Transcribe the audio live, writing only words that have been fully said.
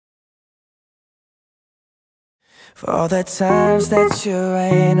For all the times that you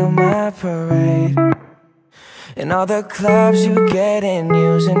rain on my parade, and all the clubs you get in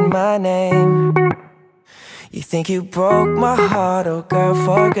using my name. You think you broke my heart, oh girl,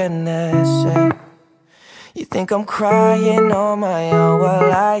 for goodness sake. You think I'm crying on my own,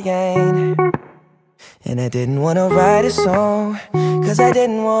 well I ain't. And I didn't wanna write a song, cause I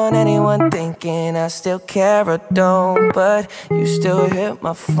didn't want anyone thinking I still care or don't. But you still hit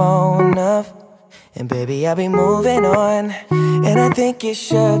my phone up, and baby, I'll be moving on. And I think it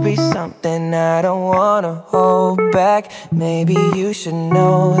should be something I don't wanna hold back. Maybe you should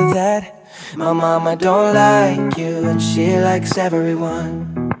know that my mama don't like you, and she likes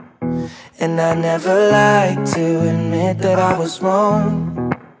everyone. And I never like to admit that I was wrong.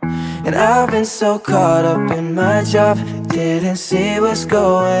 And I've been so caught up in my job, didn't see what's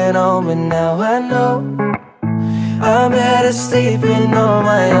going on. But now I know I'm better sleeping on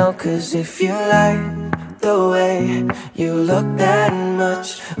my own. Cause if you like the way you look that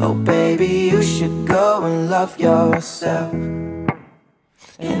much, oh baby, you should go and love yourself.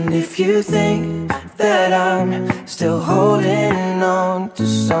 And if you think that I'm still holding on to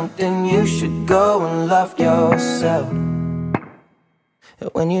something, you should go and love yourself.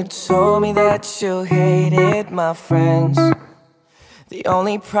 When you told me that you hated my friends, the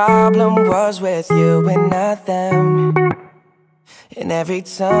only problem was with you and not them. And every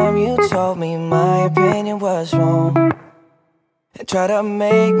time you told me my opinion was wrong, and tried to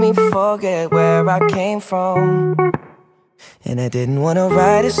make me forget where I came from. And I didn't wanna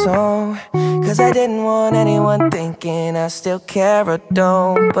write a song, cause I didn't want anyone thinking I still care or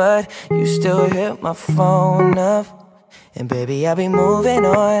don't. But you still hit my phone up, and baby, I'll be moving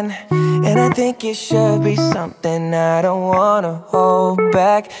on. And I think it should be something I don't wanna hold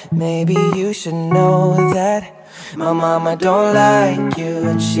back. Maybe you should know that my mama don't like you,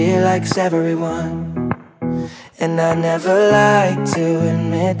 and she likes everyone. And I never like to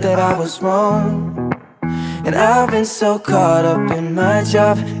admit that I was wrong. And I've been so caught up in my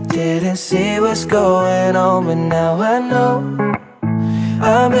job, didn't see what's going on. But now I know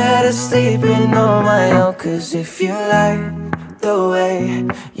I'm better sleeping on my own. Cause if you like the way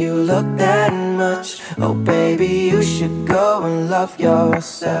you look that much, oh baby, you should go and love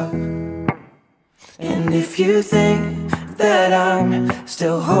yourself. And if you think that I'm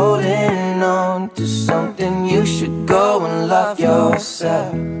still holding on to something, you should go and love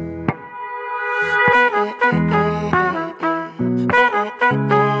yourself.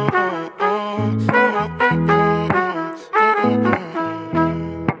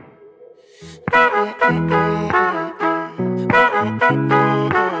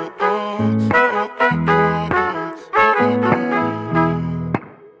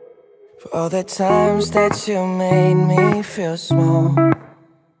 For all the times that you made me feel small,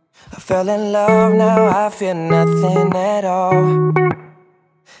 I fell in love, now I feel nothing at all.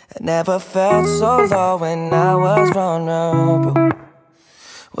 I never felt so low when I was vulnerable.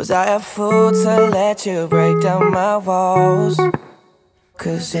 Was I a fool to let you break down my walls?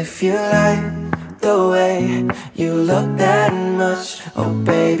 Cause if you like the way you look that much, oh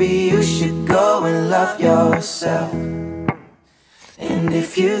baby, you should go and love yourself. And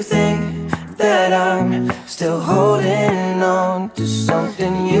if you think that I'm still holding on to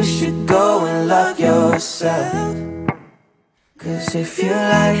something, you should go and love yourself. Cause if you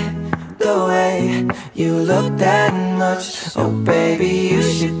like the way you look that much, oh baby, you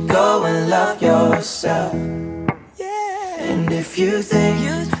should go and love yourself. And if you think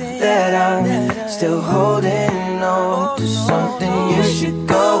that I'm still holding on to something, you should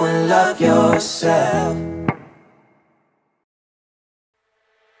go and love yourself.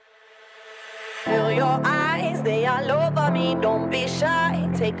 Feel your eyes, they all over me. Don't be shy,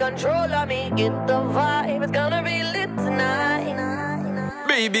 take control of me. Get the vibe, it's gonna be lit tonight.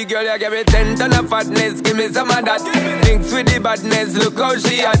 Baby girl, you give me 10 ton of fatness, give me some of that. Thinks with the badness, look how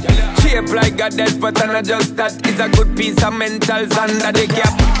she at. Shape like goddess, but I'm not just that. It's a good piece of mentals under the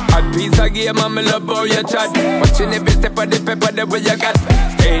cap. Hot piece of game, and me love how you chat. Watching every step of the paper, the way you got.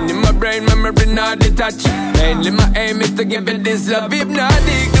 Staying in my brain, memory not detached. Mainly my aim is to give it this love.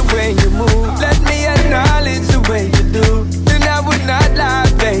 Hypnotic the way you move, let me acknowledge the way you do. Then I would not lie,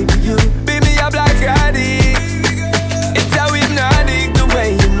 baby, you beat me up like Gatie. It's how hypnotic the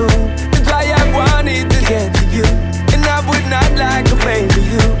way you move. That's why I wanted to get to you, and I would not like a baby,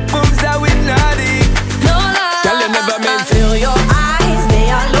 you moves how hypnotic. No lie, girl, you never meant to. Feel your eyes, they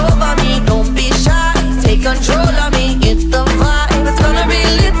all over me. Don't be shy, take control of me. Get the vibe, it's gonna be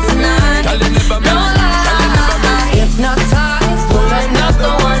lit tonight. Girl, you never meant. No lie, hypnotized, pull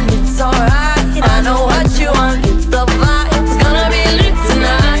another one. It's alright, I know what you want. Get the vibe, it's gonna be lit tonight.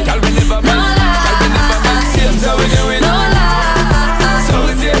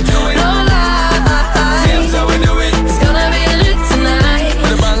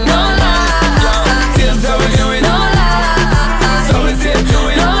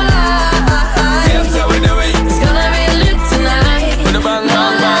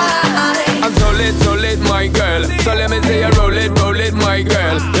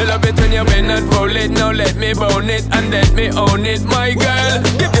 it and let me own it, my girl.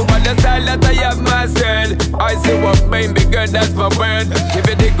 Give you all the style that I have mastered. I say what baby girl, that's my word. Give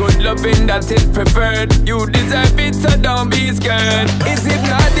you the good loving that is preferred. You deserve it, so don't be scared. It's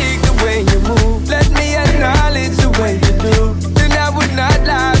hypnotic the way you move. Let me acknowledge the way you do. Then I would not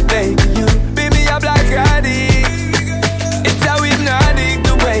lie, baby. You beat me up like Gatie. It's how hypnotic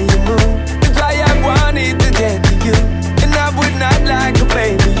the way you move. That's why I wanted to get to you. And I would not like a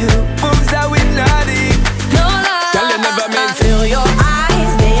baby. You moves how hypnotic. No lie. Girl, you never miss. Feel your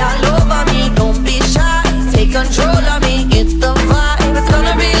eyes, they all over me. Don't be shy, take control of me. Get the vibe, it's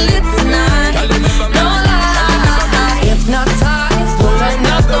gonna be lit tonight. Girl, you never miss. No lie, hypnotized, pull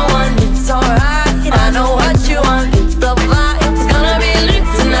another one. It's alright, I know what you want. Get the vibe, it's gonna be lit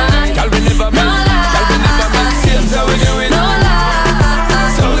tonight. Girl, we never miss. No lie, Girl, we never miss. Here's how we do it. no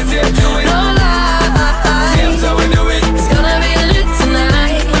lie, So let's get to it. no lie. Here's how we do it. It's gonna be lit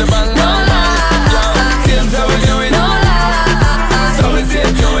tonight. With a bang, No bang, bang. lie, Here's how we do it. no lie. So let's get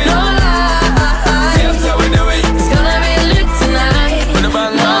to it. No lie, Here's how we do it. it's gonna be lit tonight. With a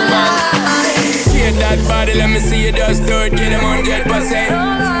bang, No bang, bang. lie, Shake that body, let me see you just do it. Get them 100%. no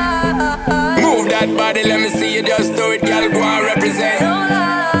lie, Move that body, let me see you just do it. Girl, go and represent. no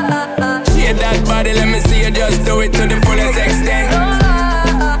lie, Shake that body, let me see you just do it to the fullest extent. no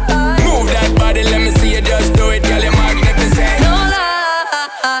lie, Move that body, let me see you just do it. Girl, you're magnificent. no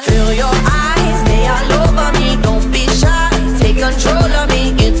lie. Feel your eyes, they all over me. Don't be shy, take control of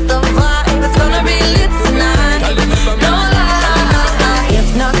me. Get the vibe, it's gonna be lit tonight. Girl, you never No miss. lie,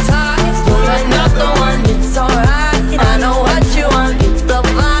 hypnotized, pull another one. It's alright, I know what you want. Get the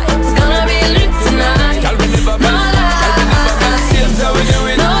vibe, it's gonna be lit tonight. Girl, we never No miss. Girl, we never miss. Here's how we do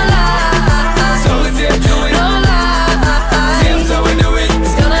it. No lie, So let's get to it. no lie. Here's how we do it.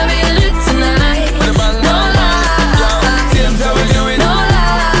 It's gonna be lit tonight. With a bang, No bang, bang. lie, Here's how we do it. no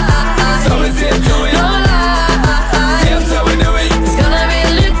lie. So let's get to it. No lie, Here's how we do it. it's gonna be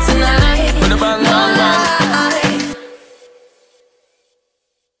lit tonight. With a bang, No bang, bang. lie.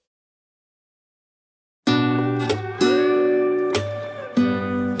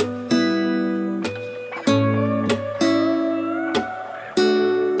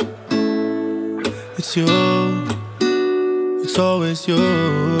 It's you, it's always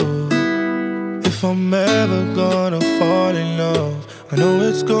you. If I'm ever gonna fall in love, I know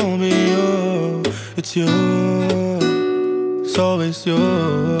it's gonna be you. It's you, it's always you.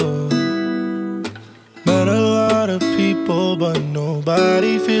 Met a lot of people, but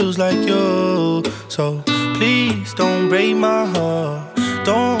nobody feels like you. So please don't break my heart,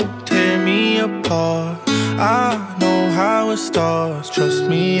 don't tear me apart. I know how it starts, trust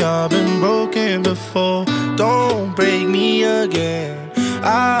me, I've been broken before. Don't break me again,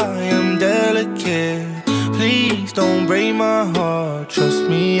 I am delicate. Please don't break my heart, trust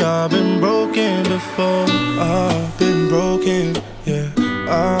me, I've been broken before. I've been broken, yeah.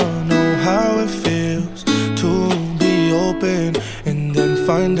 I know how it feels to be open and then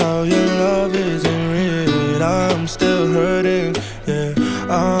find out your love isn't real. I'm still hurting, yeah,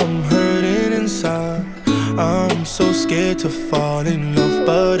 I'm hurting inside. I'm so scared to fall in love,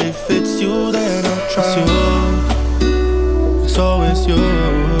 but if it's you, then I'll try. It's you, it's always you.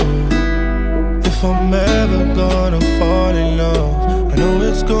 If I'm ever gonna fall in love, I know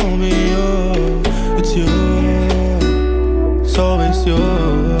it's gonna be you. It's you, it's always you.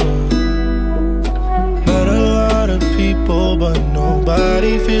 Met a lot of people, but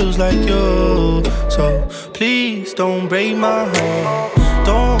nobody feels like you. So please don't break my heart,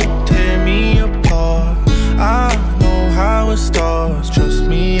 don't tear me apart. I know how it starts, trust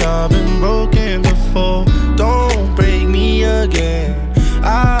me, I've been broken before. Don't break me again,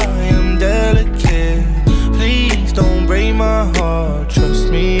 I am delicate. Please don't break my heart, trust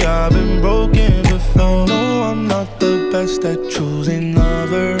me, I've been broken before. No, I'm not the best at choosing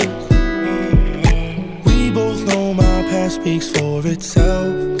lovers. We both know my past speaks for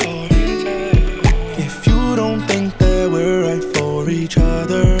itself. If you don't think that we're right for each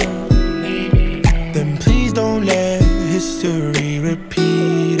other, then please don't let history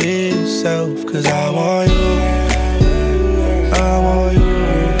repeat itself. Cause I want you, I want you.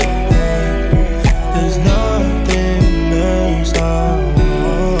 There's nothing else I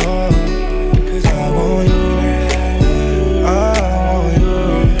want. Cause I want you, I want you,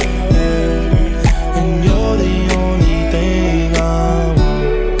 yeah. And you're the only thing I want.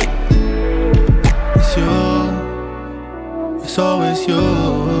 It's you, it's always you.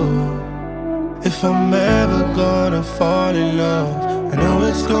 If I'm ever gonna fall in love, I know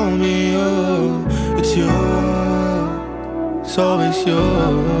it's gonna be you. It's you, it's always you.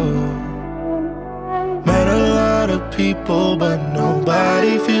 Met a lot of people, but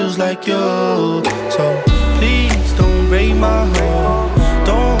nobody feels like you. So please don't break my heart.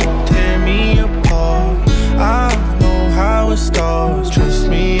 Don't tear me apart. I know how it starts. Trust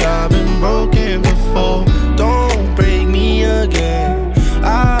me, I've been broken before. Don't break me again.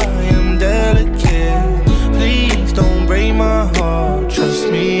 I am delicate. Please don't break my heart.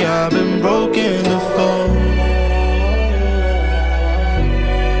 Trust me, I've been broken before.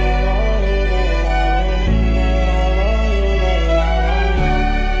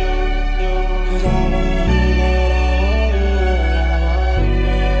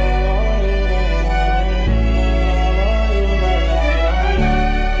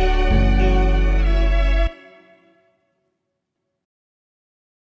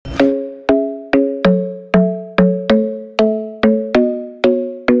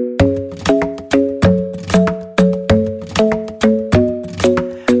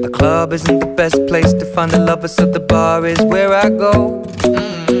 Isn't the best place to find a lover, so the bar is where I go.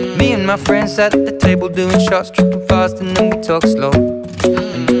 Me and my friends at the table doing shots, tripping fast, and then we talk slow.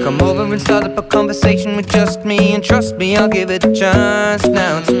 And you come over and start up a conversation with just me, and trust me, I'll give it a chance.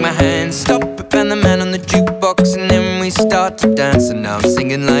 Now take my hand, stop it, and the man on the jukebox, and then we start to dance. And now I'm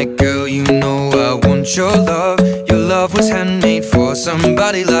singing like, girl, you know I want your love. Your love was handmade for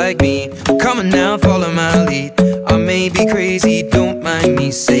somebody like me. Come on now, follow my lead. I may be crazy, don't mind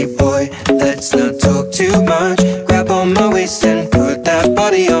me. Say, boy, let's not talk too much. Grab on my waist and put that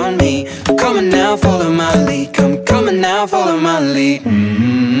body on me. Come on now, follow my lead. Come on now, follow my lead.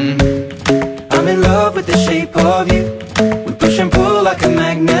 I'm in love with the shape of you. We push and pull like a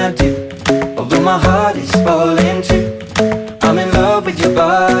magnet do. Although my heart is falling too. I'm in love with your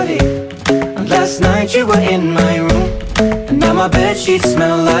body. And last night you were in my room, and now my bedsheets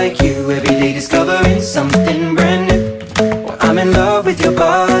smell like you. Every day discovering something brand new. Well, I'm in love with your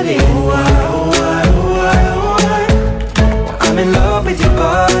body. Oh, I, oh, I, oh, I, oh, I. Well, I'm in love with your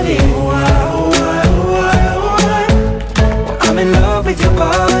body. Oh, I, oh, I, oh, I, oh, I. Well, I'm in love with your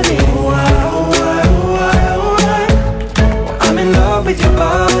body. Oh, I, oh, I, oh, I, oh, I. Well, I'm in love with your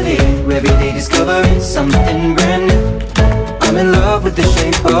body. Every day discovering something brand new. I'm in love with the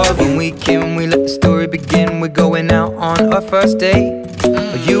shape of you. When we can, we let the story begin. We're going out on our first date.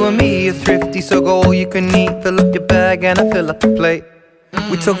 You and me are thrifty, so go all you can eat. Fill up your bag and I fill up the plate.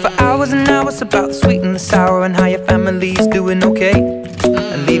 We talk for hours and hours about the sweet and the sour, and how your family's doing okay.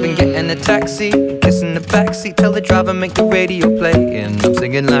 And leaving, getting a taxi, kissing the backseat, tell the driver make the radio play. And I'm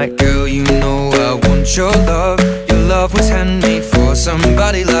singing like, girl, you know I want your love. Your love was handmade for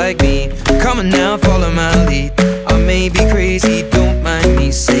somebody like me. Come on now, follow my lead. I may be crazy, don't mind me.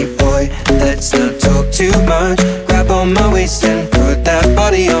 Say, boy, let's not talk too much. Grab on my waist and put that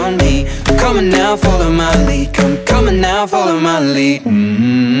body on me. Come on now, follow my lead. Come on now, follow my lead.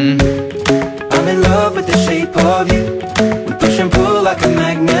 I'm in love with the shape of you. We push and pull like a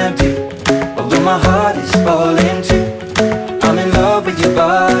magnet do. Although my heart is falling too. I'm in love with your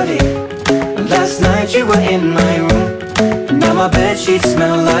body. Last night you were in my room, and now my bedsheets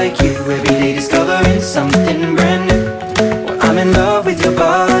smell like you. Every day discovering something brand new. Well, I'm in love with your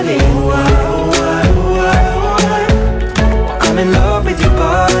body. Oh, I, oh, I, oh, I, oh, I. Well, I'm in love with your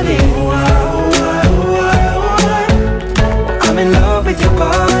body. Oh, I, oh, I, oh, I, oh, I. Well, I'm in love with your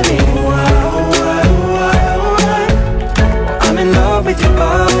body. Oh, I, oh, I, oh, I, oh, I. Well, I'm in love with your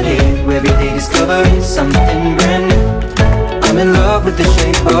body. Every day discovering something brand new. I'm in love with the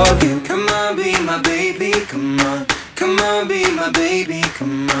shape of you. Come on, be my baby, come on. Come on, be my baby,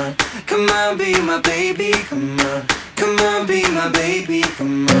 come on. Come on, be my baby, come on. Come on, be my baby,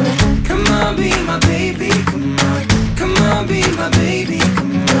 come on. Come on, be my baby, come on. Come on, be my baby,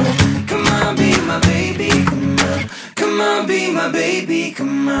 come on. Come on, be my baby, come on. Come on, be my baby,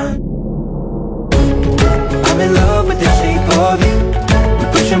 come on. I'm in love with the shape of you. We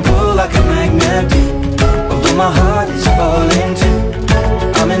push and pull like a magnet do. Although my heart is falling too.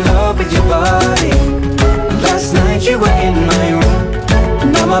 I'm in love with your body. Last night you were in my room,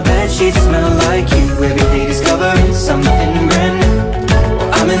 and now my bedsheets smell like you. Every day discovering something brand new.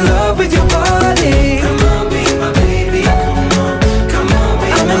 Well, I'm in love with your body. Come on, be my baby, come on. Come on,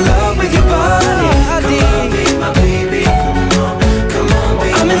 be I'm in love with your body. Come on, be my baby, come on. Come on,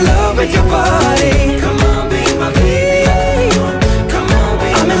 be I'm in love with your body. Come on, be my baby, come on. Come on, be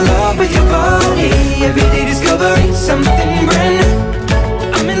I'm in love with your body. Every day discovering something brand new.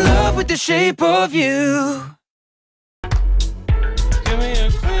 I'm in love with the shape of you. Give me a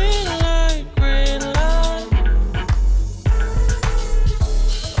green light, green light.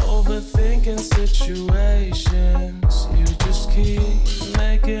 Overthinking situations. You just keep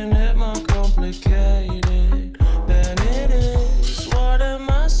making it more complicated than it is. What am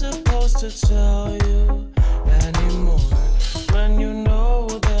I supposed to tell you anymore when you know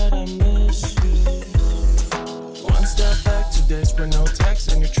that I miss you?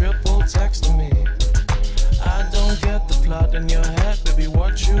 text and you triple texting me. I don't get the plot in your head, baby,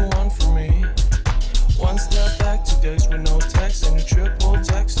 what you want from me? One step back, 2 days with no text and you triple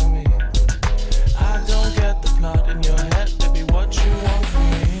texting me. I don't get the plot in your head, baby, what you want from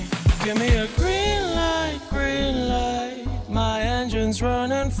me? Give me a green light, green light. My engine's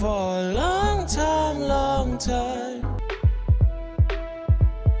running for a long time, long time.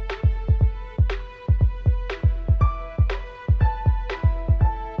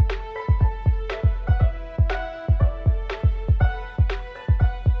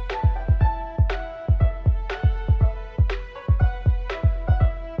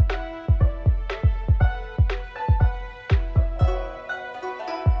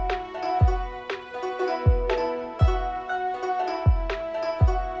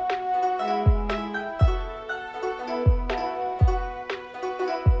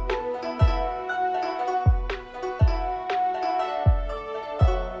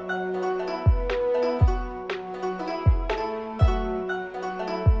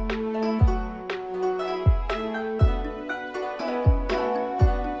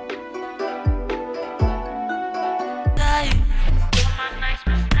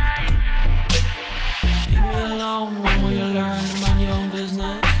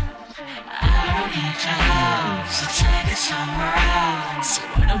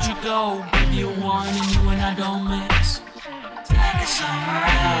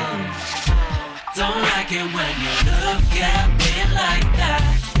 Don't like it when you look at me like that.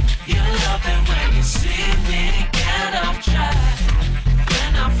 You love it when you see me get off track.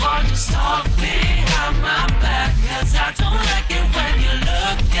 When I fall, just talk behind my back. Cause I don't like it when you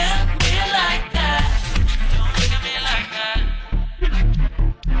look at me like that. Don't look at me like that.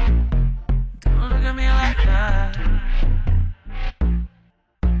 Don't look at me like that.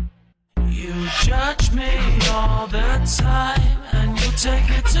 You judge me all the time and you take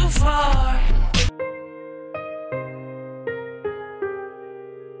it too far.